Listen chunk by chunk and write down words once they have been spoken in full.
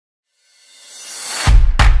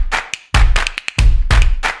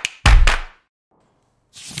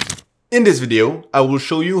In this video, I will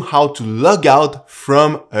show you how to log out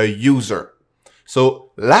from a user.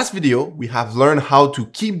 So last video, we have learned how to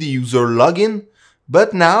keep the user login,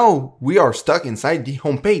 but now we are stuck inside the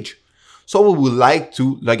home page. So we would like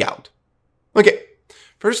to log out. Okay,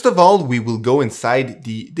 first of all, we will go inside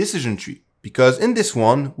the decision tree because in this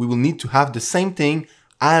one, we will need to have the same thing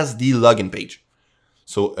as the login page.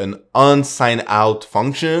 So an onSignOut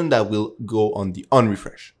function that will go on the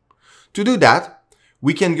onRefresh. To do that,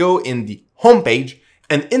 we can go in the home page,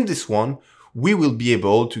 and in this one, we will be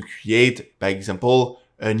able to create, by example,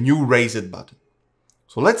 a new Raise It button.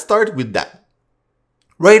 So let's start with that.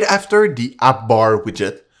 Right after the app bar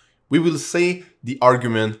widget, we will say the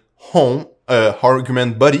argument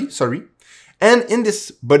argument body, and in this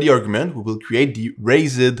body argument, we will create the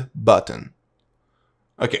Raise It button.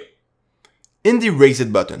 Okay. In the Raise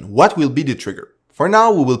It button, what will be the trigger? For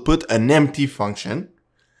now, we will put an empty function,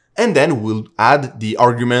 and then we'll add the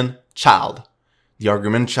argument child. The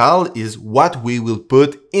argument child is what we will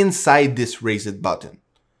put inside this Raise It button.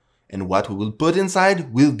 And what we will put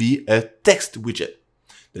inside will be a text widget.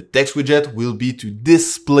 The text widget will be to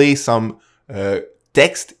display some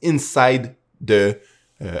text inside the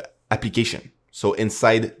application. So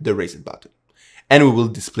inside the Raise It button. And we will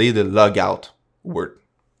display the logout word.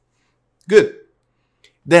 Good.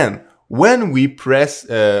 Then, when we press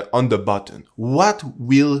on the button, what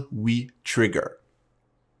will we trigger?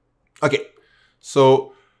 Okay,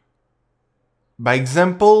 so by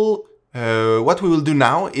example, what we will do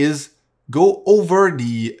now is go over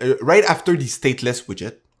the, right after the stateless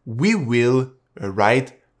widget, we will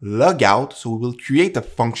write logout. So we will create a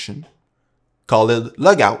function called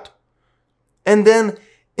logout. And then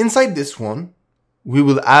inside this one, we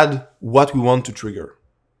will add what we want to trigger.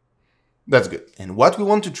 That's good. And what we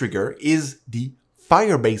want to trigger is the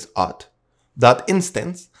Firebase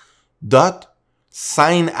auth.instance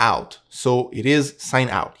 .sign out. So it is sign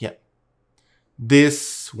out. Yeah.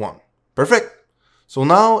 This one. Perfect. So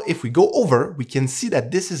now if we go over, we can see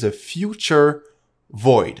that this is a future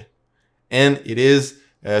void. And it is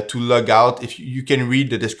to log out. If you can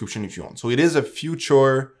read the description if you want. So it is a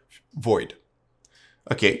future void.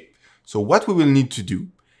 Okay. So what we will need to do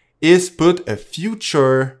is put a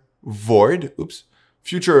future void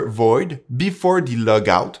before the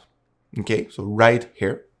logout. Okay, so right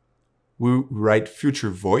here, we write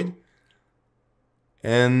future void.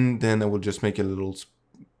 And then I will just make a little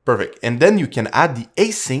perfect. And then you can add the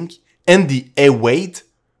async and the await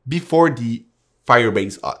before the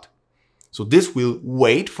Firebase auth. So this will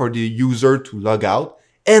wait for the user to log out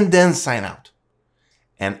and then sign out.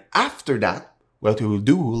 And after that, what we will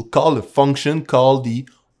do, we will call a function called the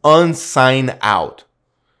onSignOut.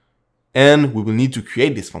 And we will need to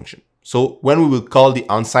create this function. So when we will call the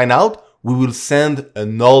onSignOut, we will send a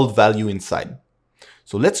null value inside.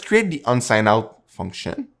 So let's create the onSignOut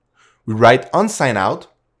function. We write onSignOut,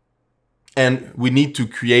 and we need to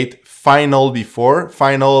create final before,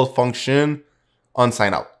 final function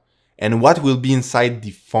onSignOut. And what will be inside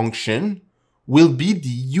the function will be the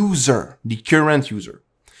user, the current user.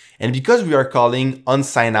 And because we are calling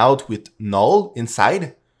onSignOut with null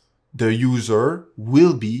inside, the user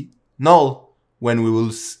will be null when we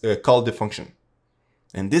will call the function.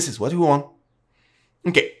 And this is what we want.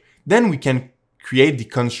 Okay, then we can create the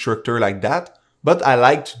constructor like that, but I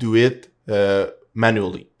like to do it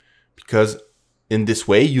manually because in this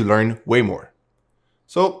way you learn way more.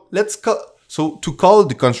 So to call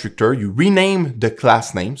the constructor, you rename the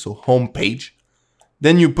class name, so home page.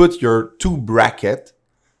 Then you put your 2 brackets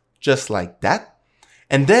just like that.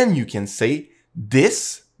 And then you can say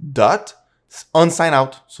this dot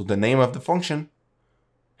onSignOut, so the name of the function.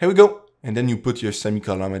 Here we go. And then you put your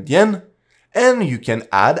semicolon at the end. And you can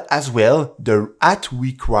add as well the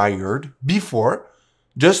 @required before,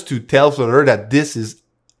 just to tell Flutter that this is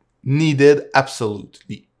needed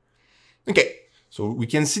absolutely. Okay, so we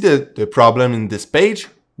can see the problem in this page.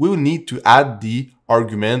 We will need to add the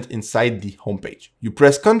argument inside the home page. You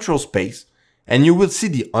press Ctrl space and you will see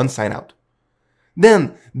the onSignOut.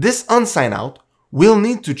 Then this onSignOut we'll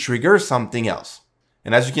need to trigger something else.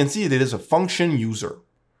 And as you can see, it is a function user.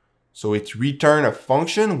 So it returns a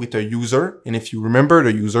function with a user. And if you remember,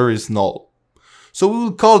 the user is null. So we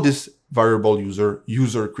will call this variable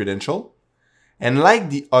user credential. And like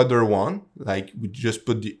the other one, like we just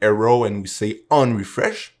put the arrow and we say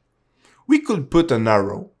onRefresh, we could put an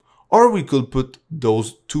arrow, or we could put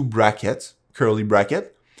those 2 brackets, curly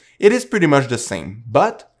bracket. It is pretty much the same,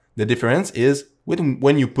 but the difference is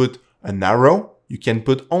when you put an arrow, you can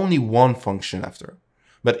put only one function after.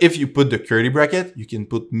 But if you put the curly bracket, you can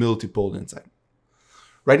put multiple inside.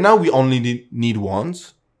 Right now, we only need one.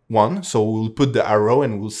 So we'll put the arrow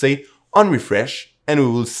and we'll say on refresh, and we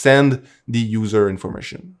will send the user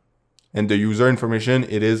information. And the user information,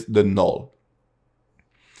 it is the null.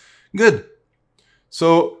 Good.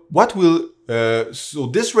 So what will, so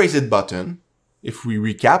this raised button, if we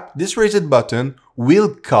recap, this raised button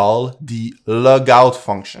will call the logout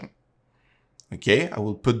function. Okay, I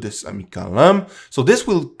will put this semicolon. So this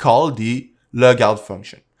will call the logout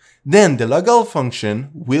function. Then the logout function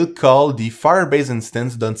will call the Firebase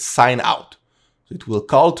instance done sign out. So it will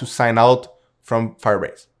call to sign out from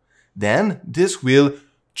Firebase. Then this will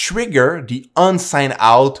trigger the unsign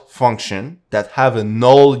out function that have a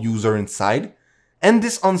null user inside. And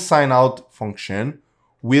this unsign out function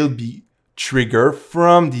will be triggered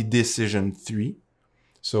from the decision 3.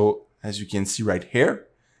 So as you can see right here,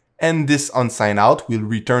 and this unsign out will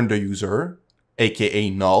return the user,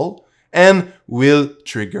 aka null, and will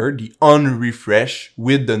trigger the onRefresh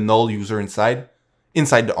with the null user inside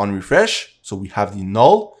the onRefresh. So we have the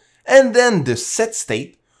null, and then the set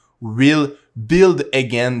state will build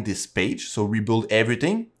again this page. So rebuild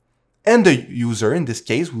everything, and the user in this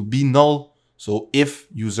case will be null. So if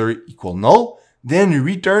user equal null, then you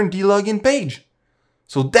return the login page.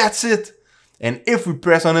 So that's it. And if we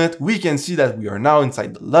press on it, we can see that we are now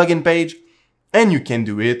inside the login page, and you can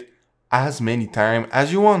do it as many times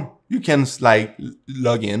as you want. You can like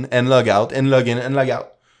log in and log out and log in and log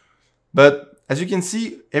out. But as you can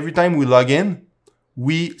see, every time we log in,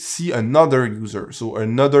 we see another user, so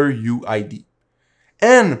another UID.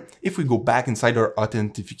 And if we go back inside our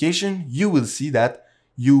authentication, you will see that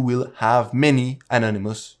you will have many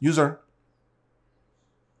anonymous users.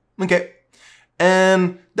 Okay.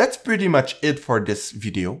 And that's pretty much it for this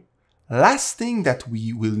video. Last thing that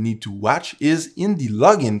we will need to watch is in the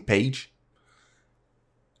login page.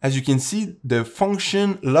 As you can see, the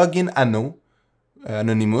function login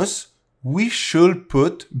anonymous, we should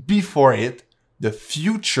put before it the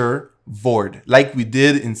future void, like we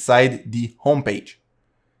did inside the homepage.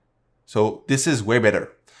 So this is way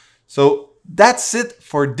better. So that's it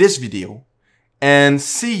for this video, and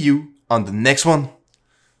see you on the next one.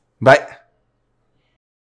 Bye.